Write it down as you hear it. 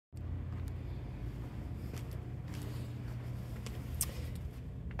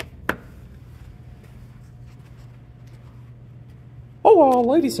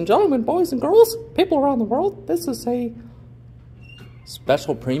Ladies and gentlemen, boys and girls, people around the world, this is a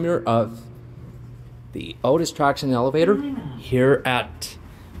special premiere of the Otis traction elevator here at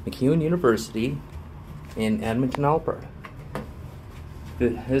MacEwan University in Edmonton, Alberta.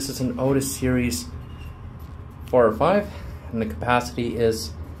 This is an Otis Series 4 or 5, and the capacity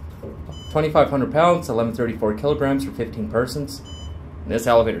is 2,500 pounds, 1134 kilograms for 15 persons. And this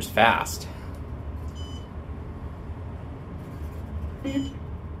elevator is fast.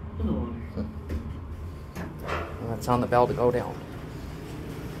 That's on the bell to go down.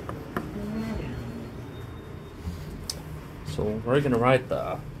 So we're gonna ride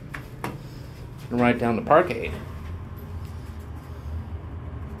down the parkade.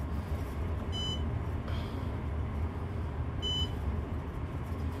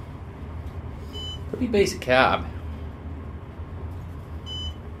 Pretty basic cab.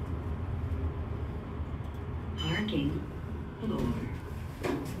 Parking floor.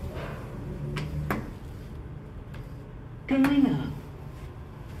 Going up.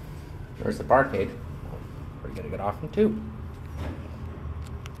 There's the parkade. We're gonna get off in 2.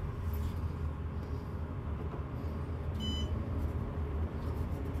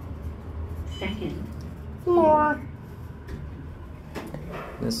 Second floor.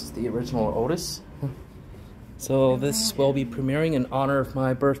 This is the original Otis. So this will be premiering in honor of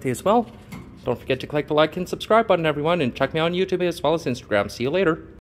my birthday as well. Don't forget to click the like and subscribe button, everyone, and check me out on YouTube as well as Instagram. See you later.